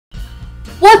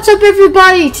What's up,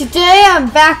 everybody? Today I'm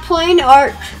back playing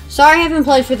Ark. Sorry I haven't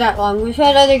played for that long. We've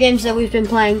had other games that we've been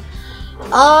playing.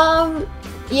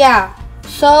 Yeah.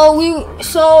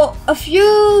 So a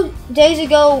few days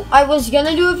ago I was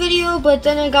gonna do a video, but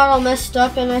then it got all messed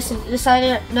up and I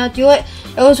decided not to do it.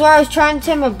 It was where I was trying to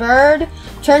tame a bird.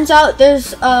 Turns out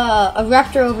there's a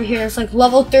raptor over here. It's like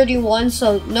level 31,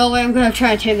 so no way I'm gonna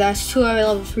try to tame that. It's too high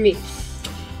level for me.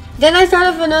 Then I thought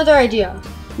of another idea.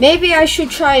 Maybe I should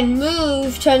try and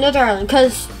move to another island,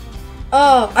 because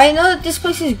I know that this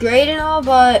place is great and all,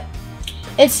 but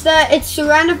it's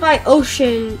surrounded by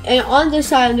ocean, and on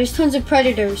this island there's tons of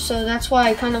predators, so that's why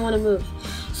I kind of want to move.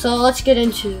 So let's get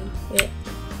into it.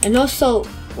 And also,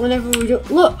 whenever we do,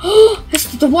 look, it's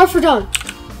the Morphodon.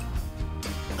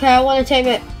 Okay, I want to tame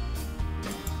it.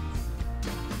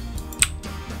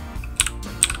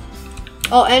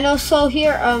 Oh, and also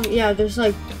here, yeah, there's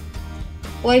like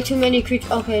way too many creatures.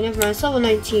 Okay, never mind. It's level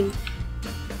 19.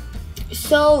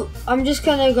 So I'm just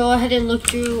gonna go ahead and look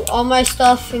through all my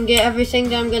stuff and get everything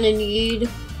that I'm gonna need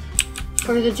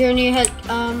for the journey ahead.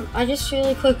 I just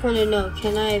really quick want to know,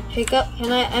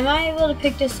 am I able to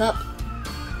pick this up?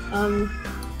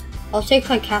 I'll take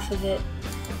like half of it.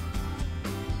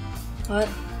 What?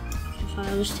 Okay, fine,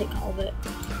 I'll just take all of it.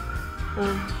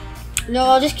 No,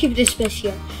 I'll just keep this space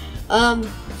here.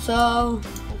 So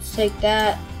let's take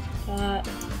that. I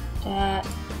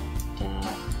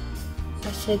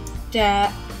said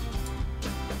that.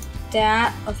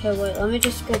 Okay, wait, let me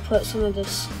just go put some of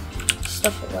this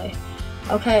stuff away.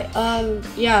 Okay,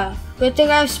 yeah. Good thing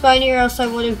I have Spiny, or else I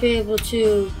wouldn't be able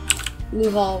to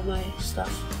move all of my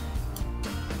stuff.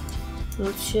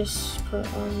 Let's just put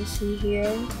all this in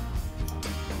here.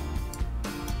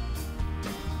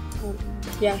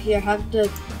 Yeah, here, have the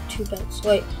 2 beds.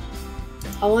 Wait,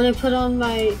 I want to put on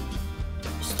my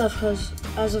stuff because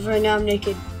as of right now I'm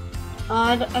naked.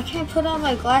 I can't put on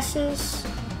my glasses.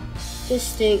 This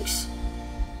stinks.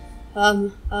 Yeah,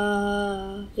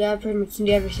 I pretty much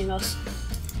need everything else.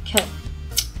 Okay.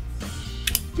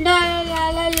 La la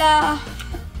la la.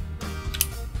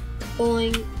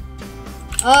 Bowling.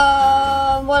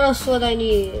 What else would I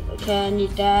need? Okay, I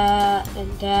need that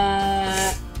and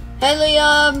that. Hey,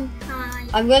 Liam. Hi.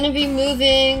 I'm gonna be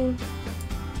moving.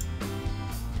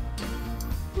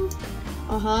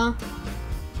 Are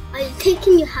you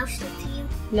taking your house with you?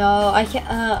 No, I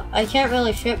can't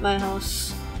really fit my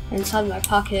house inside my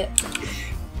pocket.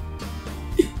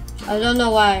 I don't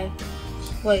know why.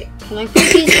 Wait, can I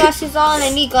put these glasses on? I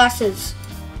need glasses.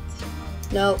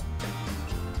 No.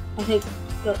 I think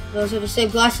those are the same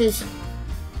glasses.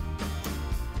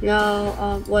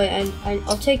 No, wait,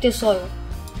 I'll take this oil.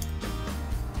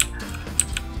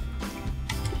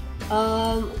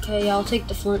 Okay, yeah, I'll take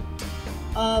the flint.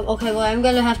 Okay, well, I'm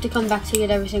gonna have to come back to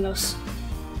get everything else.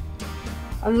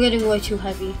 I'm getting way too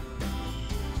heavy.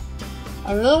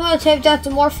 I really want to take that to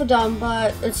Morphodon,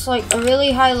 but it's like a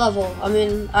really high level. I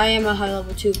mean, I am a high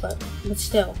level too, but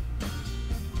still.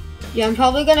 Yeah, I'm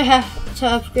probably gonna have to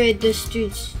upgrade this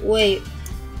dude's weight,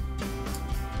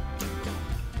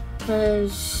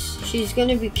 because she's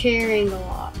gonna be carrying a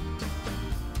lot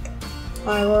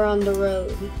while we're on the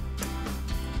road.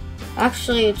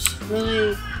 Actually, it's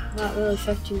really not really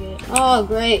affecting it. Oh,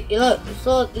 great. Look,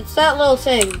 it's that little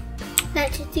thing.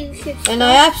 That's a t-shirt. And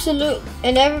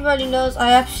and everybody knows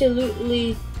I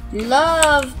absolutely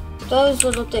love those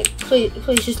little things.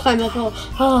 Please just climb up.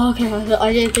 Oh, okay.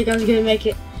 I didn't think I was gonna make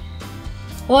it.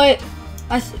 Wait,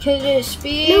 could it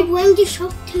speed? No, when you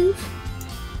shop too.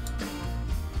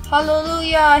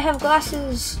 Hallelujah, I have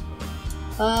glasses.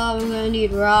 I'm gonna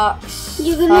need rocks,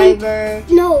 fiber.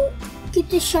 No, get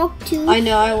the shop too. I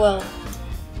know, I will.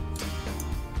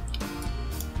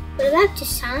 What about the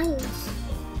signs?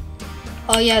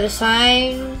 Oh yeah, the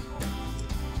sign.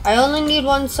 I only need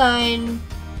 1 sign.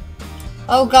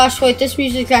 Oh gosh, wait, this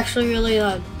music's actually really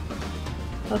loud.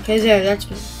 Okay, there, that's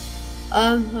me.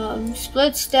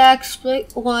 Split stack,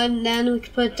 split 1, then we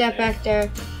can put that back there.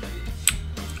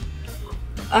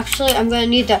 Actually, I'm gonna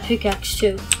need that pickaxe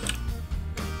too.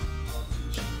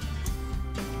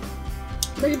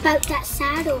 What about that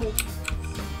saddle?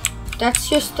 That's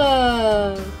just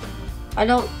I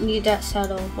don't need that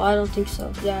saddle. Well, I don't think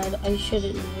so. Yeah, I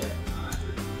shouldn't need it.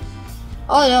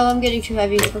 Oh no, I'm getting too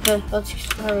heavy. Okay, let's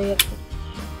hurry up.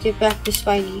 Get back to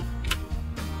Spiny.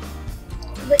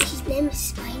 But his name is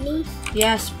Spiny?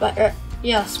 Yeah,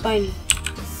 yeah, Spiny.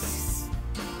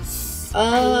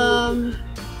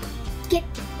 Get,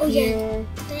 oh here,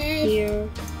 yeah.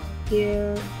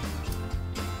 Here.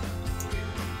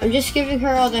 I'm just giving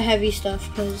her all the heavy stuff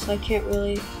because I can't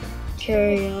really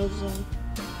carry all the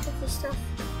Heavy stuff.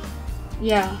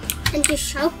 Yeah. And your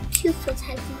sharp tooth was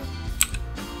heavy.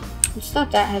 It's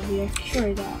not that heavy, I can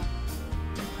carry that.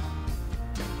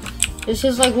 This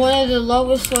is like one of the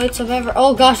lowest weights I've ever.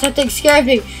 Oh gosh, that thing scared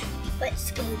me. What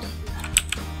scared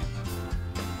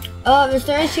you? Is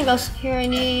there anything else here I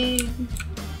need?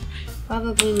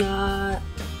 Probably not.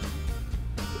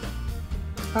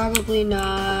 Probably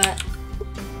not.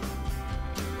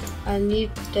 I need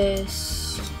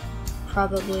this.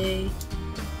 Probably.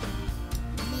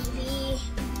 Maybe.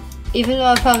 Even though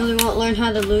I probably won't learn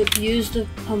how to use the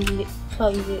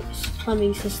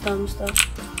plumbing system stuff.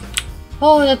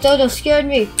 Oh, that dodo scared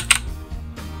me.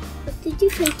 What did you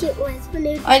think it was when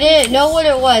it? I didn't know what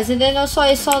it was, and then also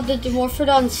I saw the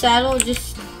Dimorphodon saddle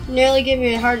just nearly gave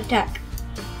me a heart attack.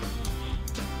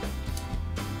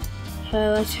 Okay,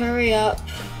 let's hurry up.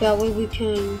 That way we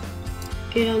can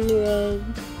get on the road.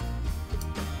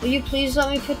 Will you please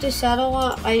let me put this saddle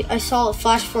on? I saw it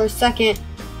flash for a second.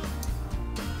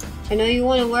 I know you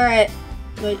want to wear it,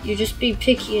 but you're just being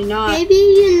picky and not. Maybe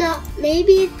you're not.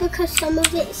 Maybe it's because some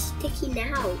of it is sticky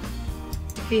now.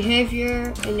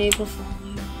 Behavior, enable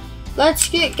following. Let's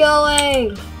get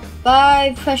going.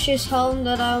 Bye, precious home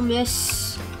that I'll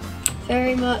miss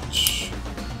very much.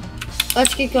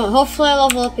 Let's get going. Hopefully I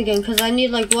level up again because I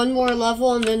need like one more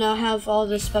level and then I'll have all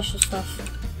this special stuff.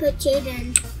 But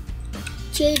Jaden.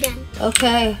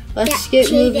 Okay, let's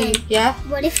get moving. Yeah.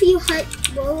 What if you hunt?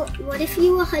 What if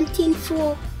you were hunting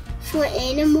for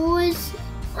animals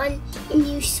and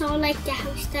you saw like the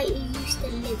house that you used to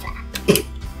live at?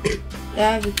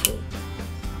 That'd be cool.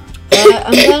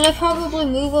 I'm gonna probably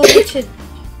move over to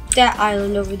that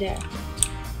island over there.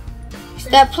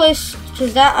 That place,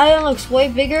 cause that island looks way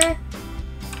bigger.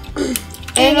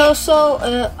 And also,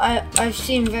 I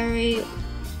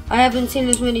haven't seen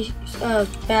as many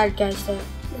bad guys there.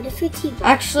 What if it's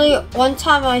actually, one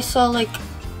time I saw like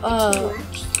a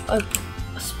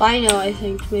Spino, I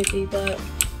think maybe, but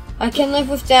I can live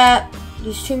with that.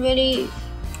 There's too many.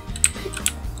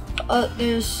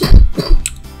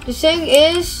 The thing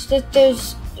is that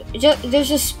there's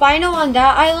a Spino on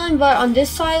that island, but on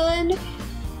this island,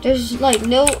 there's like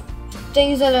no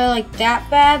things that are like that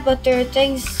bad, but there are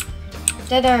things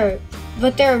that are,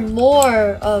 but there are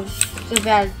more of the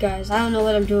bad guys. I don't know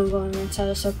what I'm doing going inside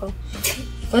a circle.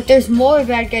 But there's more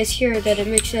bad guys here that it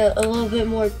makes it a little bit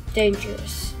more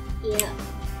dangerous. Yeah.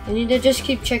 I need to just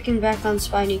keep checking back on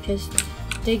Spiny because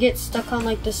they get stuck on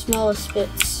like the smallest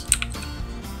bits.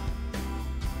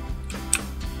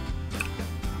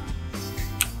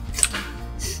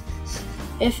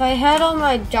 If I had all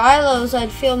my Dilos,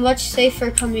 I'd feel much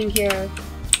safer coming here.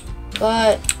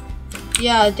 But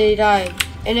yeah, they died.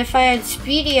 And if I had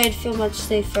Speedy, I'd feel much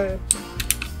safer.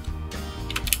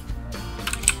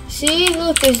 See,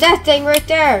 look, there's that thing right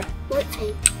there. What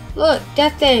thing? Look,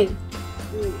 that thing.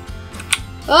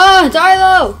 Oh,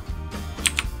 Dilo!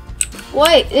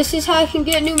 Wait, this is how I can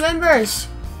get new members.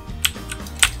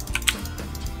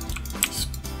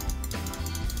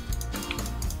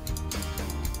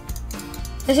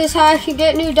 This is how I can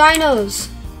get new dinos.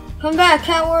 Come back,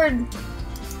 Catward.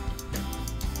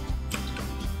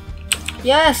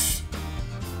 Yes.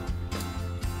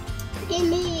 Give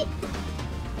me.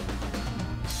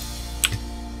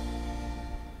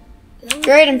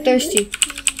 Great, I'm thirsty.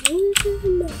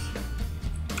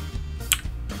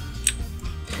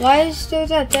 Why is there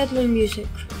that deadly music?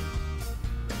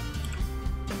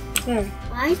 There.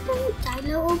 Why is the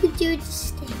dino over there just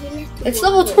staring at the It's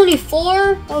water? level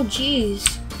 24? Oh, jeez.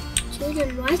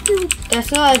 Jaden, why is the...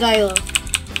 That's not a Dilo.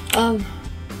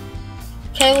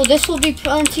 Okay, well, this will be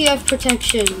plenty of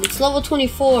protection. It's level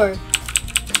 24.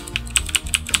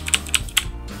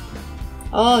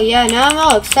 Oh, yeah, now I'm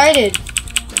all excited.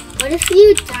 What if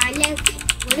your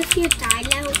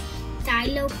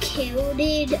Dilo killed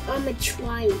it on a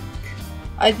trike?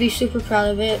 I'd be super proud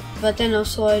of it, but then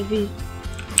also I'd be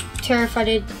terrified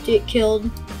it'd get killed.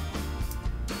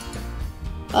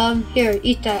 Here,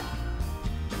 eat that.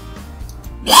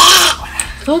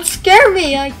 Don't scare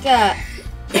me like that.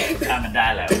 I'm a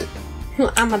Dilo.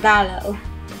 I'm a Dilo.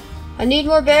 I need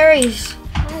more berries.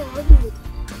 Why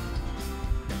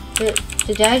are you?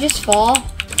 Did I just fall?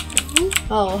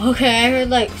 Oh, okay. I heard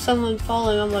like someone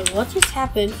falling. I'm like, what just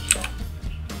happened?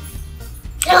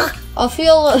 I'll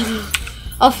feel a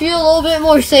little bit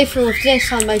more safer with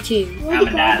this on my team. I'm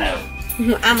a Dilo.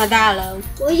 I'm a Dilo.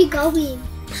 Where are you going?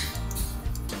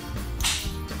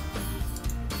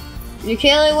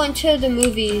 Michaela went to the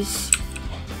movies.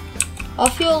 I'll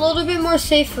feel a little bit more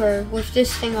safer with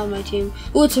this thing on my team.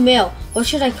 Ooh, it's a male. What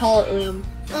should I call it, Liam?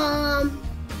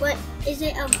 What is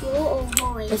it, a girl or a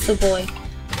boy? It's a boy.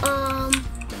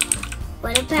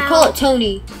 What about? I call it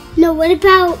Tony. No, what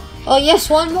about? Oh yes,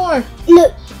 one more.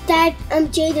 No, Dad.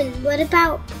 Jaden. What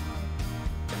about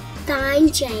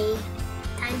Danjay.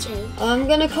 I'm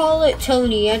gonna call it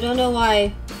Tony. I don't know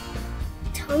why.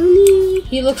 Tony.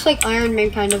 He looks like Iron Man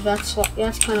kind of. That's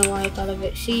kind of why I thought of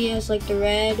it. See, he has like the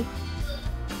red.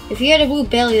 If he had a blue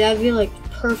belly, that'd be like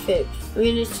perfect. I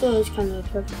mean, it still is kind of a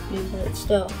perfect name, but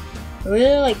still. I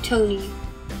really like Tony.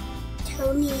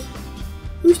 Tony.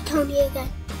 Who's Tony again?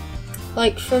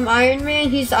 Like from Iron Man,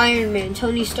 he's Iron Man.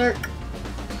 Tony Stark.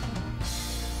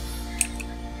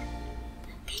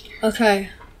 Okay.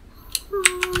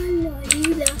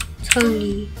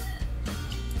 Tony.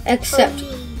 Except,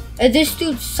 this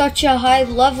dude's such a high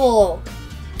level.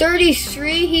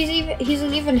 33. He's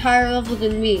an even higher level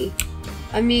than me.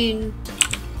 I mean,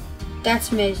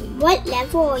 that's amazing. What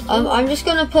level are you? I'm just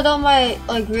gonna put all my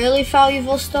like really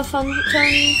valuable stuff on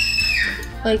Tony,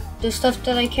 like the stuff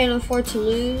that I can't afford to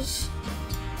lose,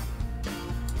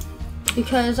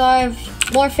 because I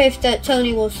have more faith that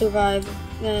Tony will survive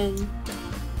than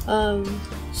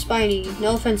Spiny.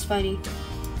 No offense, Spiny.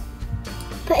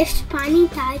 But if Spiny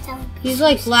dies, he's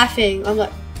like laughing. I'm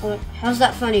like, how's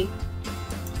that funny?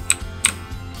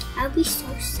 I'll be so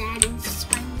sad if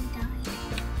Spiny died.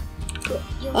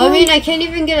 I mean, I can't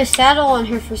even get a saddle on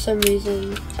her for some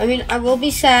reason. I mean, I will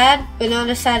be sad, but not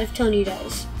as sad if Tony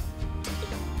dies.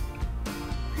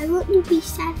 Why won't you be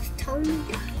sad if Tony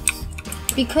dies?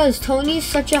 Because Tony's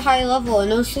such a high level,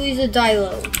 and also he's a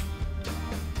Dilo.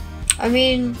 I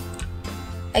mean,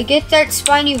 I get that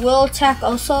Spiny will attack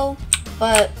also,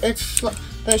 but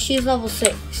she's level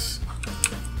 6.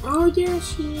 Oh yeah,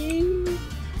 she is.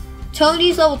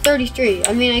 Tony's level 33.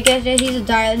 I mean, I get that he's a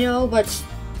Dilo,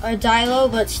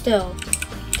 but still,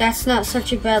 that's not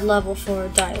such a bad level for a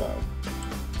Dilo.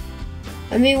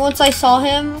 I mean, once I saw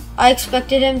him, I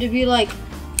expected him to be like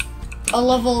a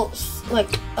level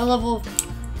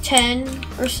 10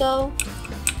 or so.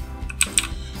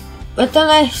 But then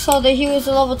I saw that he was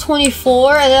a level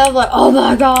 24, and then I'm like, oh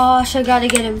my gosh, I gotta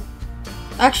get him.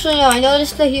 Actually, no, I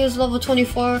noticed that he was level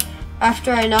 24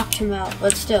 after I knocked him out,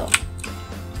 but still.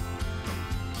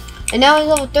 And now he's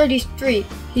level 33.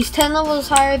 He's 10 levels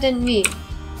higher than me.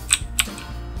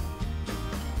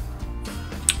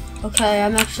 Okay,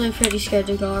 I'm actually pretty scared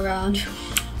to go around.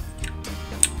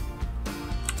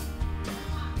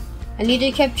 I need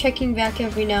to keep checking back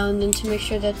every now and then to make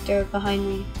sure that they're behind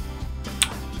me.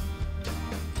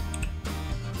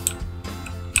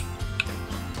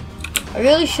 I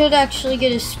really should actually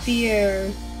get a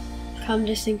spear, come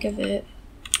to think of it.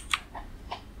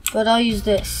 But I'll use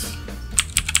this.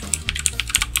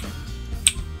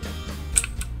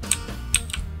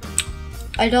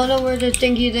 I don't know where the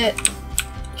thingy that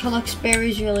collects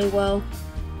berries really well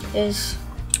is.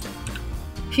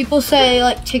 People say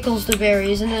like tickles the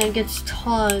berries and then it gets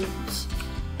tons.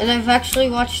 And I've actually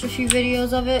watched a few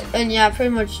videos of it, and yeah, it pretty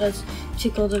much does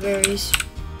tickle the berries.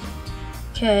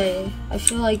 Okay, I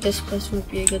feel like this place might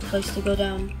be a good place to go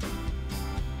down.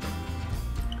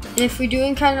 And if we do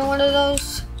encounter one of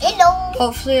those, hello.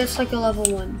 Hopefully it's like a level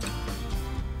 1.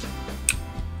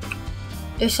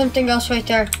 There's something else right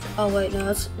there. Oh wait, no,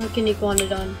 it's like an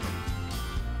iguanodon.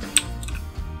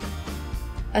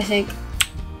 I think.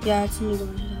 Yeah, it's an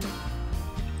iguanodon.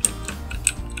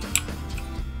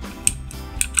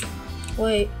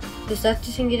 Wait, is that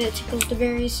the thing that tickles the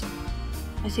berries?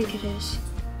 I think it is.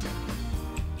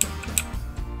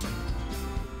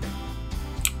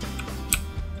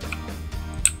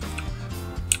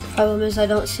 Problem is I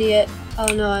don't see it.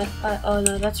 Oh no, oh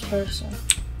no, that's Parasol.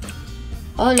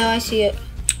 Oh no, I see it.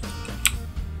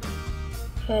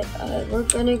 Okay, we're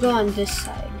gonna go on this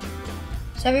side.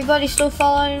 Is everybody still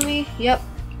following me? Yep.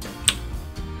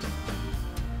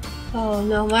 Oh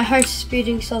no, my heart's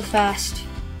beating so fast.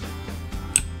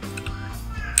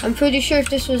 I'm pretty sure if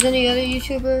this was any other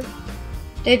YouTuber,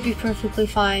 they'd be perfectly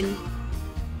fine.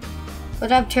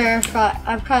 But I'm terrified.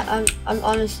 I'm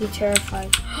honestly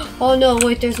terrified. Oh no,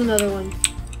 wait, there's another one.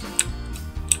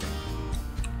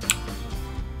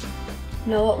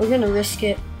 You know what, we're gonna risk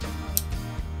it.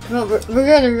 No, we're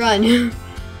gonna run.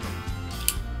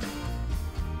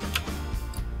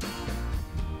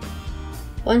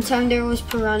 One time there was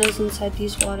piranhas inside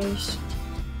these waters.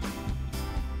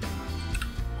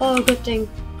 Oh, good thing.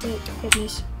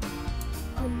 Goodness.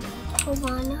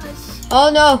 Piranhas. Oh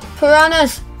no,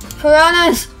 piranhas!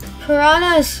 Piranhas!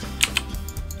 Piranhas!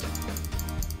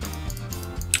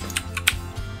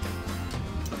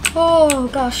 Oh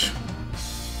gosh.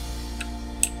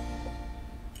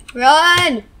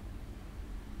 Run!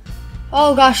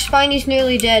 Oh gosh, Spiny's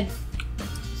nearly dead.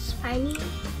 Spiny?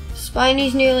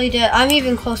 Spiny's nearly dead. I'm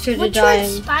even closer to Which dying.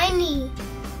 one's Spiny?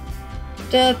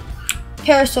 The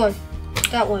Parasaur.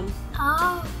 That one.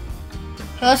 Oh.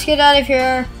 Okay, let's get out of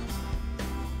here.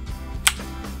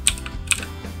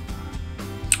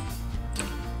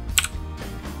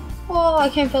 Oh, I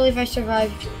can't believe I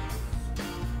survived.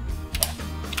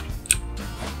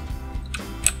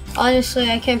 Honestly,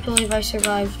 I can't believe I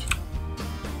survived.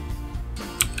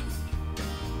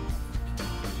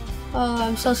 Oh,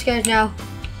 I'm so scared now.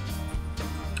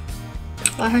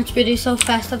 My heart's beating so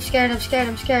fast. I'm scared, I'm scared,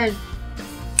 I'm scared.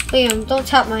 Liam, don't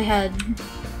tap my head.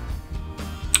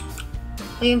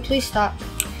 Liam, please stop.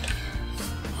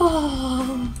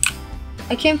 Oh,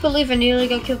 I can't believe I nearly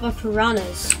got killed by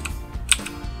piranhas.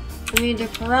 I mean, they're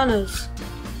piranhas.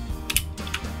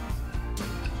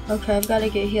 Okay, I've got to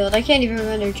get healed. I can't even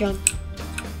run or jump.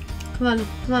 Come on,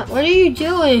 come on. What are you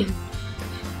doing?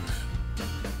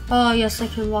 Oh, yes, I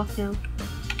can walk now.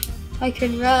 I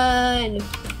can run.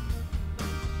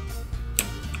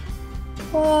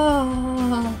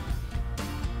 Oh.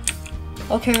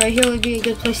 Okay, right here would be a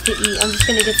good place to eat. I'm just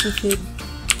gonna get some food.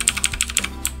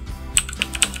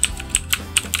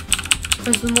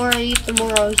 Because the more I eat, the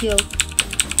more I'll heal.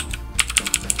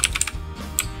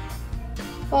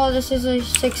 Oh, this is a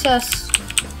success.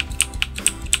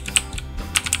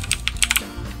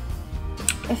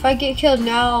 If I get killed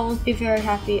now, I won't be very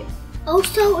happy.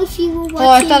 Also, if you were watching... Oh,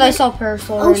 I thought I saw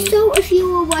Parasol already. Also, if you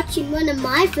were watching one of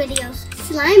my videos,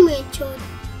 Slime Rancher.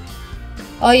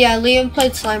 Oh yeah, Liam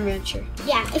played Slime Rancher.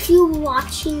 Yeah, if you were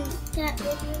watching that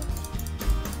video.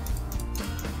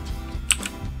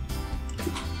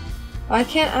 Why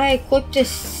can't I equip this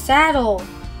saddle?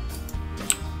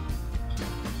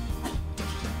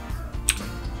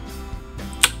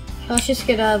 Let's just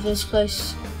get out of this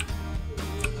place.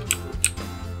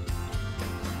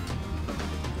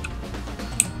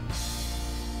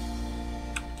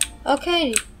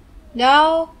 Okay,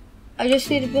 now I just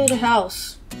need to build a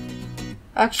house.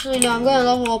 Actually, no, I'm gonna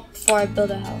level up before I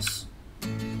build a house.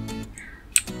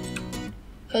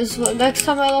 Because next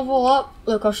time I level up,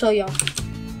 look, I'll show y'all.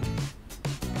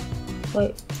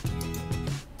 Wait.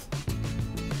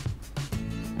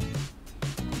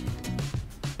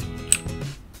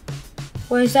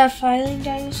 Where's that filing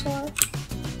dinosaur?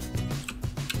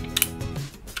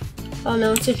 Oh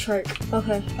no, it's a trike.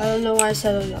 Okay, I don't know why I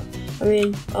said it. I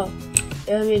mean, oh,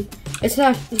 yeah, I mean, it's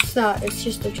not, it's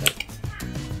just a trike.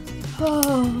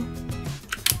 Oh,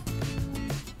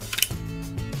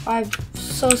 I'm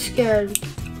so scared.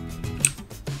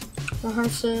 My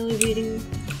heart's literally beating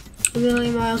a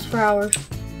million miles per hour.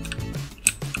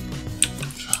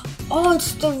 Oh,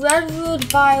 it's the redwood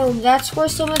biome. That's where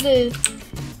some of the,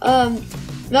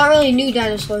 not really new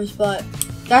dinosaurs, but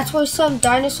that's where some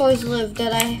dinosaurs live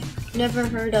that I never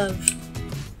heard of.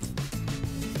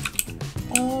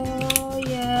 Oh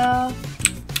yeah,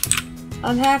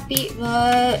 I'm happy,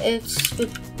 but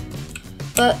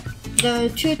there are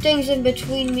two things in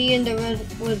between me and the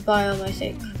redwood biome, I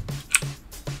think.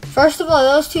 First of all,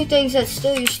 those two things that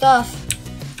steal your stuff.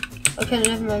 Okay,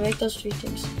 never mind, make those three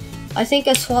things. I think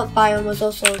a swamp biome was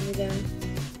also over there.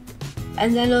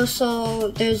 And then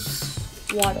also, there's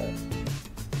water.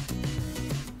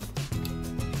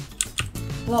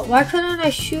 Well, why couldn't I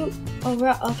shoot a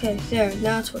rock? Okay, there,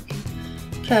 now it's working.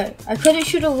 Okay, I couldn't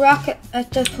shoot a rocket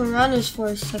at the piranhas for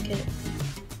a second.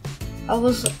 I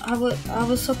was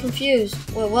so confused.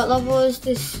 Wait, what level is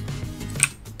this?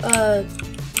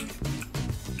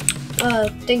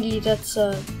 Thingy that's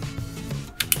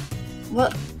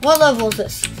what level is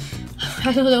this?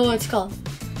 I don't know what it's called.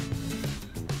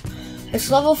 It's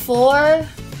level 4.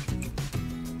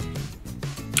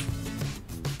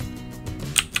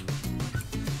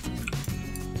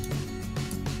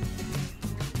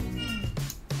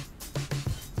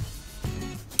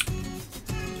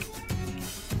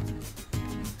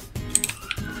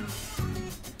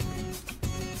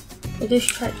 Will this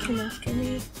trike come after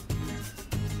me?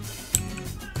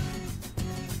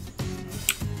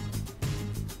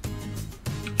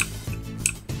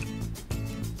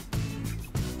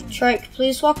 Trike,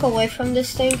 please walk away from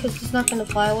this thing because it's not gonna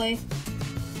fly away.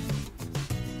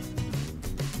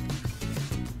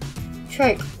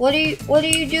 Trike, what are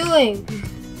you doing?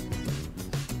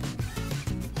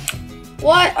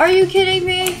 What? Are you kidding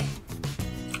me?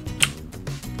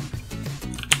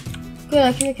 Good,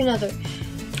 I can make another.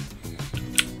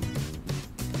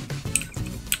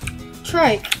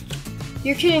 Trike,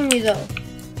 you're kidding me though.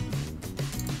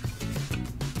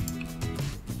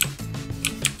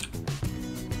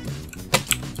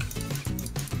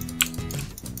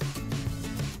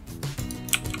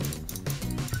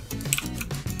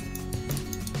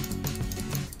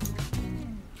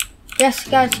 Yes,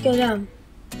 guys, go down.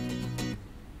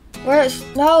 Where is...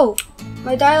 No!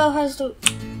 My Dilo has to...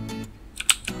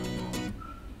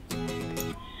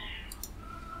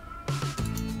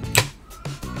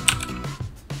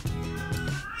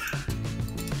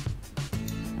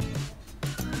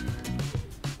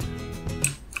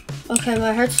 Okay,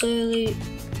 my heart's literally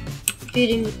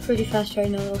beating pretty fast right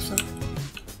now also.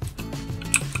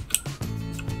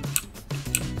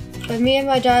 But me and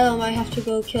my Dilo might have to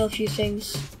go kill a few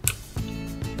things.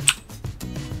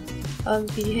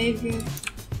 Behavior.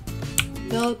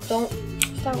 No, don't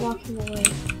start walking away.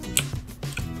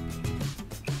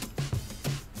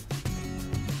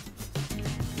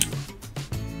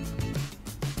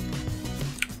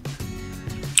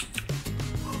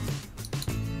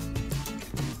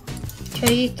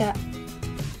 Okay, eat that.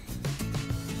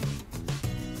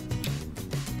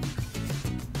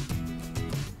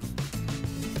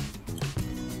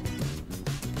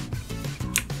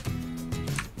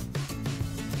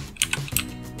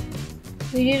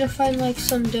 We need to find like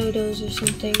some dodos or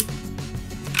something.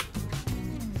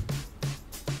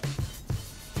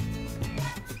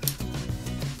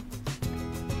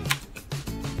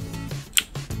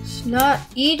 It's not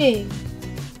eating.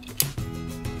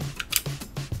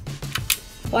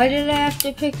 Why did I have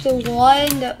to pick the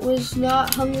one that was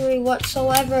not hungry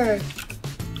whatsoever?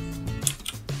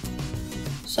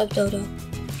 Sup, Dodo?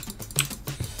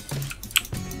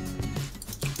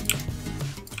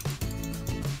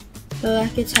 No,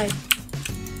 that gets hype.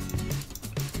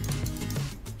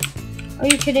 Are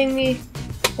you kidding me?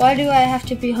 Why do I have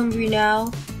to be hungry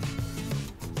now?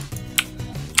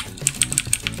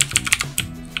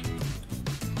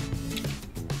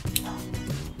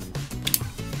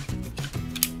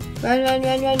 Run, run,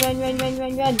 run, run, run, run, run,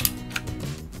 run, run.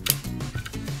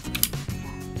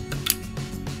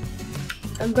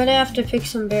 I'm gonna have to pick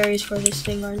some berries for this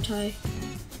thing, aren't I?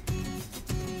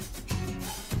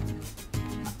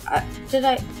 Did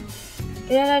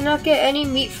I not get any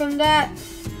meat from that?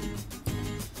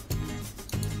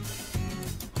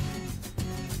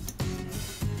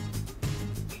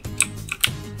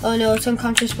 Oh no, it's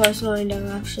unconscious, but it's slowing down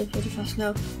actually pretty fast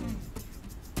now.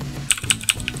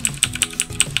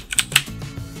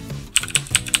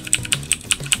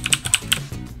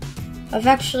 I've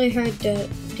actually heard that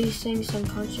these things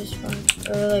unconscious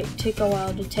or like take a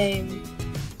while to tame.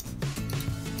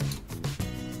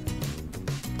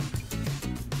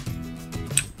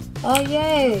 Oh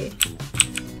yay!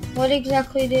 What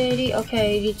exactly did it eat?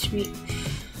 Okay, it eats meat.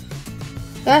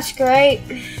 That's great.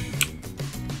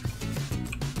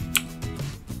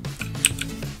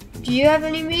 Do you have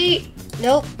any meat?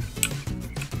 Nope.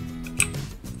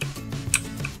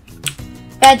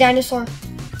 Bad dinosaur.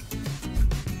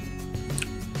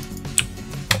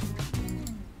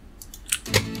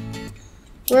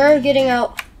 We're getting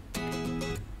out.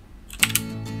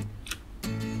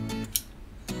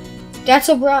 That's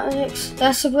a Bronix.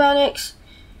 That's a Bronix.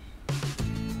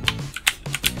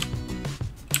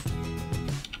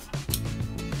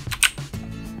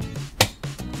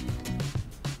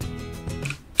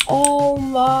 Oh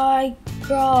my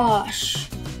gosh.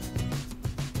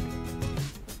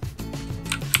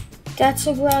 That's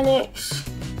a Bronix.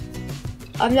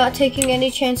 I'm not taking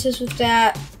any chances with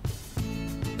that.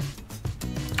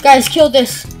 Guys, kill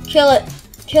this. Kill it.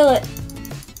 Kill it.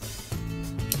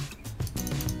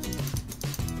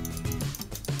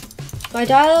 My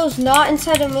Dilo's not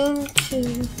inside a moon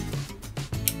to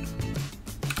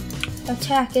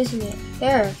attack, isn't it?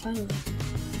 There, finally.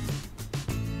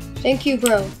 Thank you,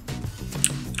 bro.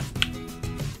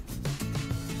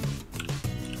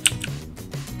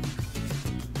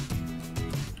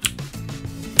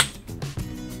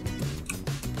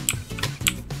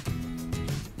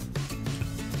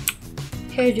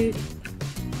 Okay, dude.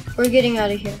 We're getting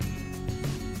out of here.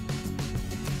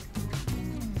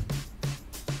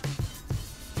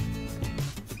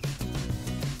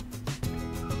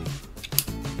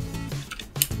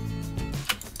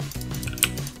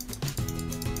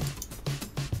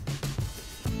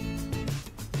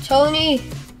 Tony!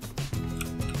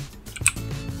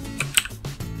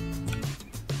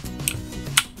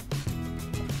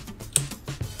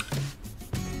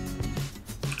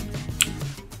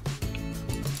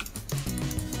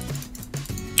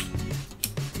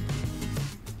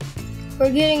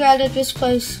 We're getting out of this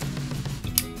place.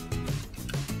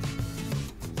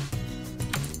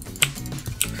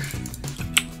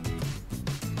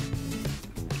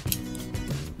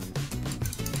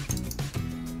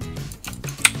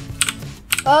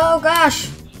 Oh gosh!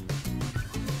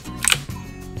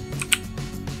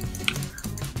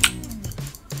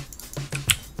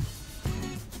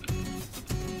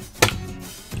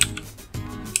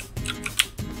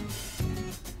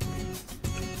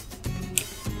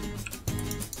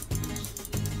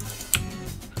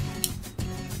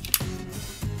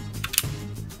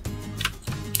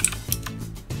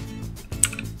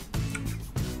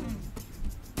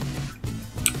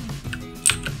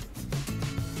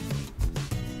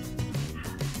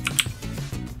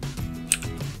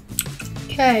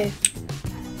 Okay.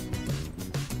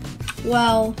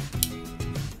 Well,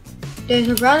 there's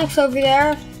a Bronix over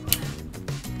there.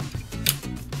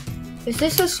 Is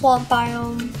this a swamp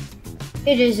biome?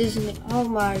 It is, isn't it? Oh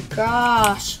my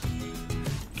gosh.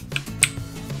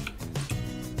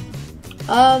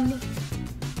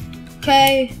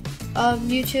 Okay.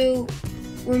 You two,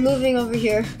 we're moving over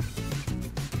here.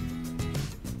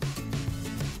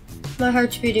 My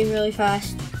heart's beating really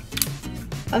fast.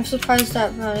 I'm surprised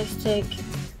that Bronix didn't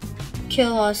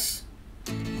kill us.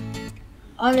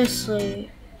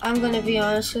 Honestly, I'm gonna be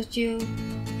honest with you.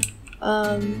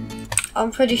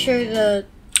 I'm pretty sure the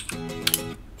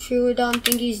Troodon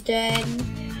thingy's dead.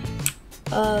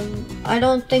 I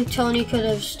don't think Tony could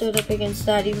have stood up against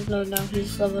that, even though now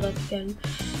he's leveled up again.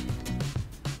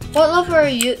 What level are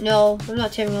you? No, I'm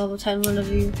not taming level 10, one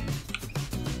of you.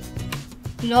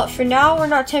 You know what, for now we're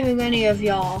not taming any of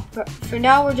y'all. For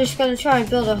now we're just gonna try and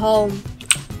build a home.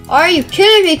 Are you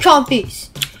kidding me, compies?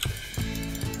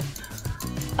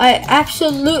 I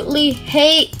absolutely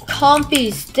hate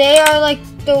compies. They are like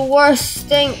the worst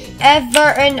thing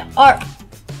ever in art.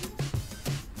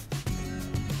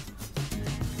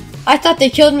 I thought they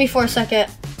killed me for a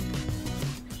second.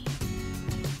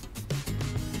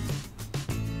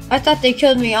 I thought they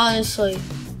killed me, honestly.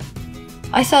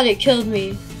 I thought it killed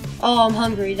me. Oh, I'm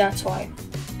hungry, that's why.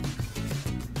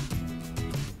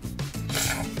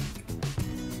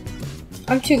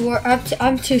 I'm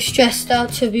too stressed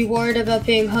out to be worried about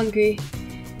being hungry.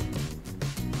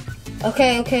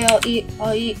 Okay, I'll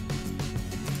eat.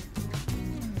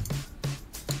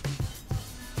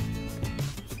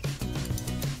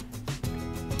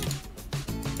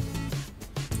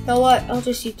 You know what? I'll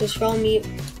just eat this raw meat.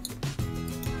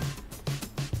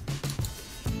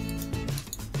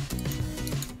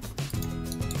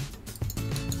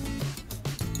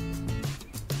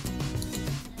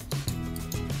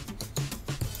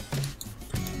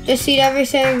 Just eat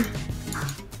everything.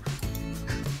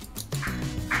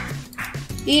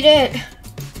 Eat it.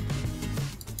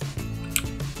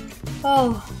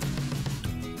 Oh,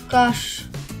 gosh.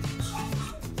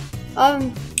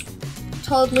 I'm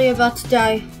totally about to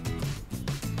die.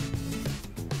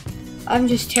 I'm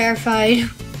just terrified.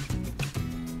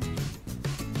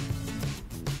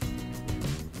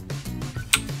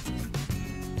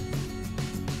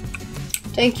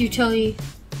 Thank you, Tony.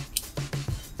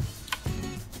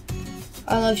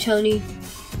 I love Tony.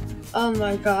 Oh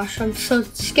my gosh, I'm so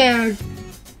scared.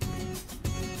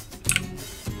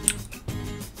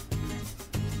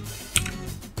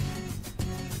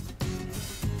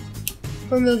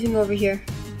 We're moving over here.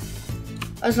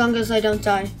 As long as I don't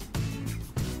die.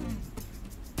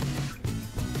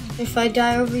 If I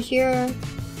die over here,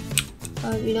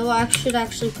 you know what, I should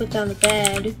actually put down a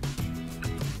bed.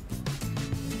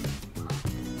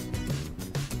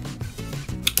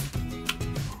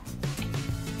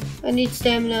 I need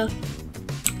stamina.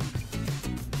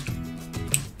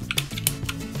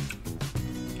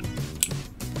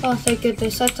 Oh, thank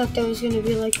goodness. I thought there was going to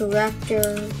be like a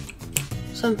raptor,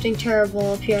 something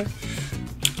terrible up here.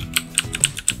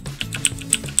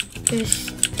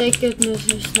 Thank goodness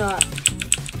there's not.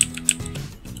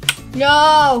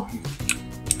 No!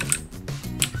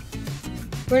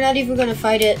 We're not even going to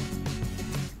fight it.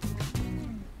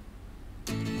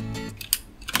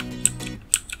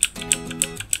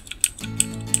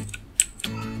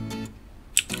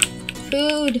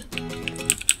 Food.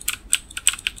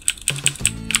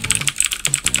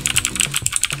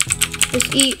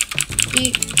 Just eat.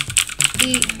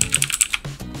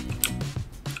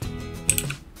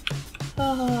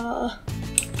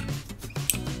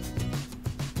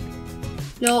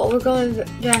 No,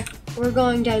 we're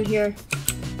going down here.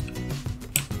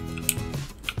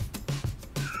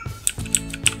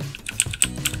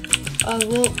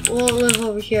 We'll live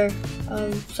over here,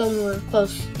 somewhere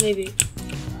close, maybe.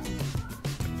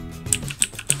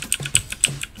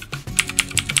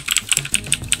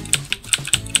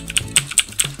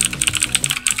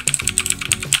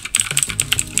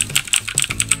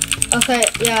 Okay,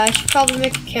 yeah, I should probably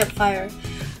make a campfire.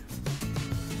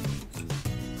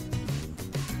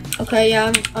 Okay,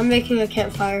 yeah, I'm making a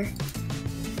campfire.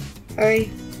 Hurry,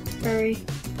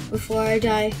 before I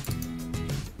die.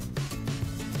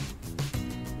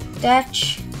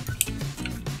 Thatch.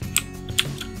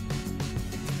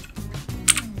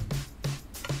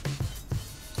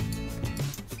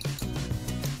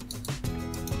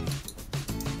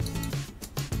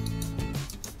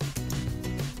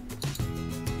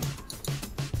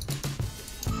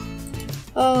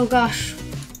 Oh gosh.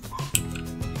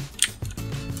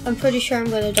 I'm pretty sure I'm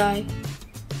gonna die.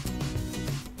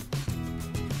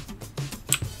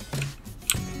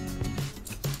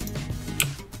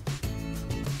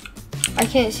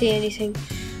 can't see anything.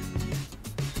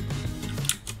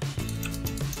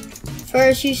 For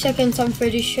a few seconds, I'm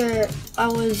pretty sure I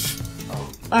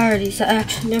already said,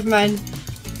 actually, never mind.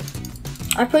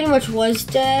 I pretty much was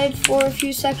dead for a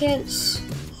few seconds.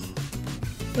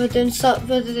 But then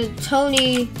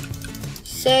Tony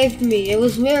saved me. It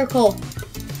was a miracle.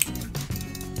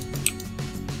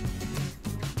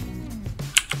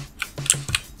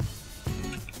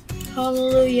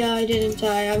 Hallelujah, I didn't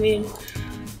die. I mean,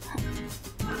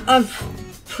 I'm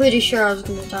pretty sure I was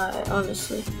gonna die,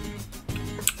 honestly.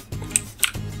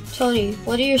 Tony,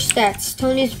 what are your stats?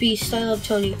 Tony's beast. I love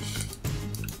Tony.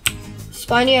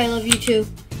 Spiny, I love you too.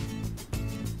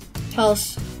 Tell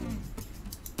us.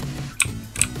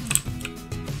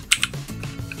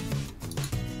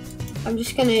 I'm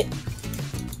just gonna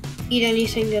eat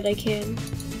anything that I can.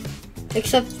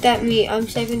 Except that meat. I'm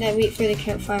saving that meat for the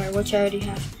campfire, which I already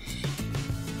have.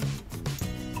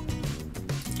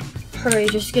 Hurry,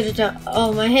 just get it done.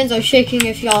 Oh, my hands are shaking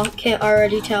if y'all can't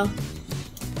already tell.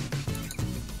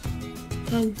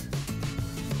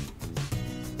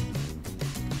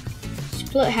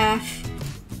 Split half.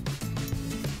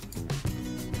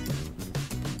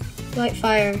 Light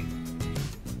fire.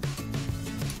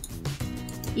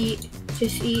 Eat.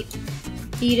 Just eat.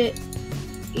 Eat it.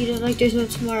 Eat it like there's no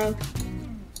tomorrow.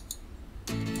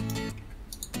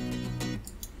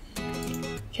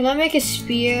 Can I make a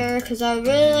spear? Because I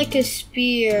really like a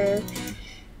spear.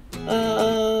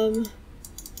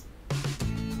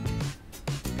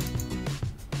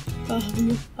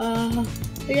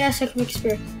 Yes, I can make a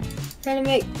spear. Can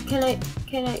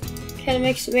I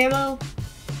make some ammo?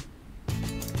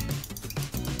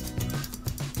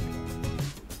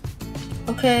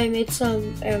 Okay, I made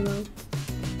some ammo.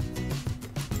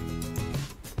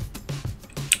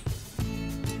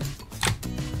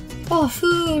 Oh,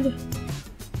 food!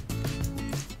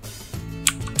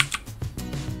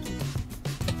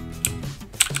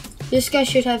 This guy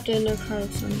should have the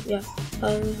narcotics on. Yeah.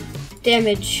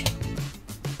 Damage.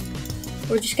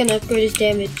 We're just gonna upgrade his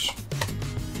damage.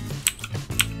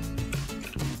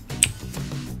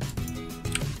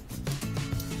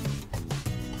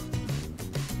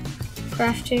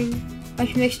 Crafting. I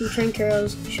can make some trinket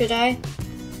arrows. Should I?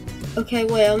 Okay,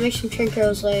 wait. I'll make some trinket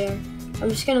arrows later. I'm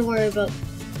just gonna worry about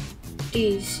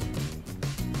these.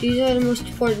 These are the most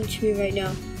important to me right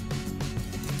now.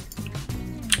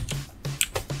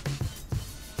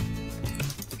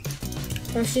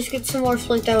 Let's just get some more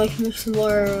flint, that way I can make some more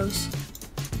arrows.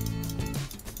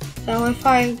 That way if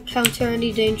I encounter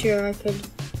any danger, I could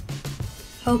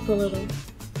help a little.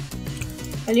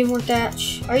 I need more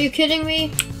thatch. Are you kidding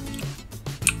me?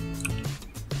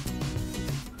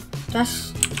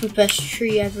 That's the best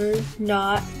tree ever.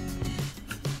 Not.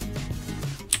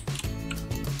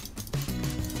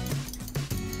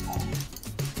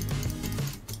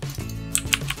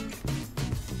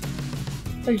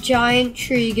 A giant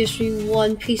tree gives me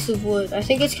one piece of wood. I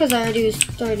think it's because I already was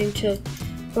starting to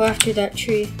go after that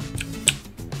tree.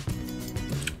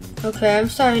 Okay, I'm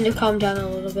starting to calm down a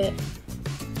little bit.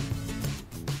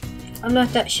 I'm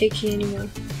not that shaky anymore.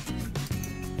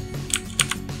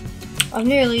 I've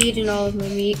nearly eaten all of my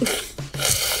meat.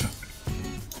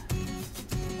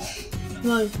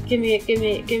 Come on, give me it, give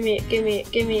me it, give me it, give me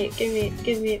it, give me it, give me it,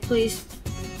 give me it, please.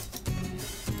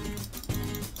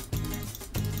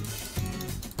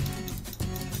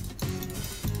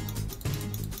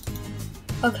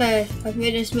 Okay, I've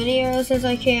made as many arrows as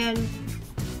I can.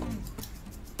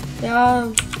 Now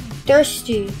I'm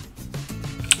thirsty.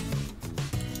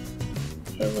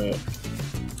 Okay, wait.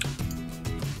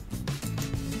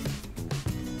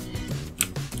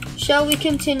 Shall we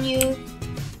continue?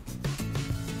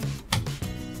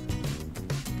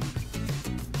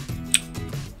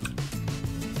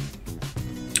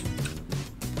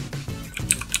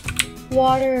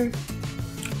 Water.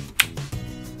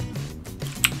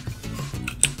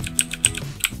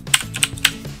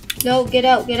 No, get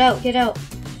out, get out, get out.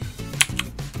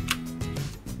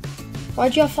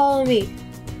 Why'd y'all follow me?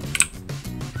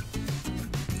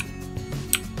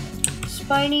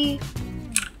 Spiny,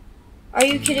 are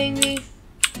you kidding me?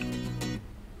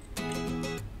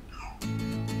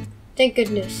 Thank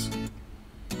goodness.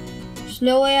 There's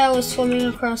no way I was swimming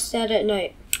across that at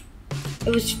night.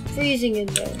 It was freezing in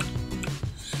there.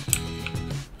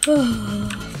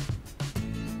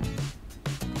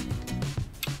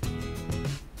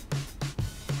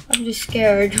 I'm just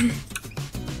scared.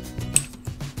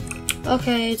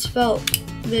 Okay, it's about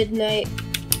midnight,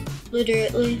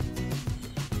 literally.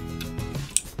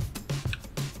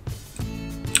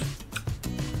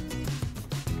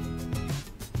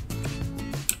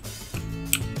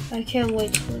 I can't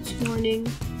wait till it's morning.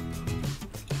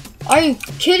 Are you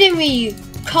kidding me, you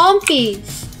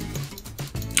compies?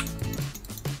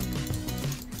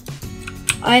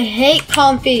 I hate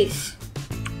compies.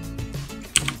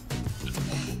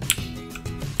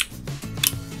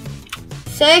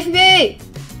 Save me!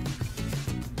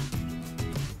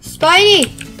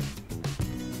 Spidey!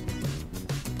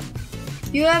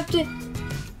 You have to...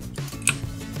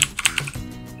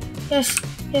 Yes,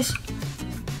 yes.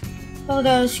 Oh,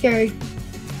 that was scary.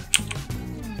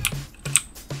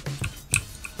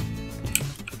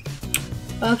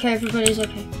 Okay, everybody's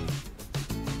okay.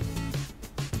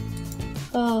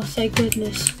 Oh, thank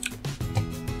goodness.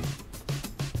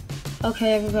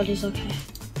 Okay, everybody's okay.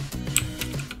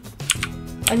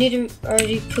 I need to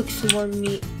already cook some more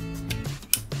meat.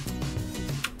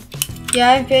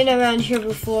 Yeah, I've been around here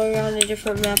before on a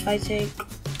different map, I think.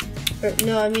 Or,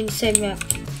 no, I mean the same map.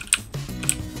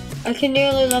 I can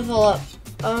nearly level up.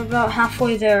 I'm about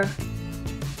halfway there.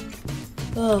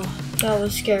 Oh, that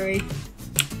was scary.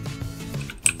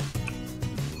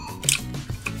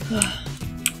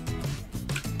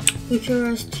 We can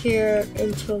rest here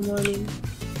until morning.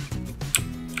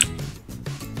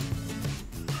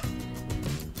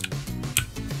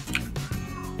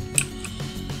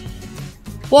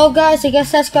 Well guys, I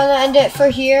guess that's gonna end it for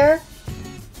here.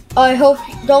 I hope,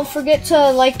 don't forget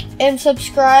to like and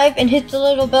subscribe and hit the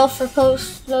little bell for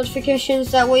post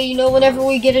notifications. That way you know whenever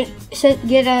we get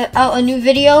out a new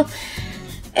video.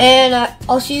 And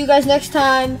I'll see you guys next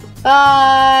time.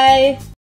 Bye!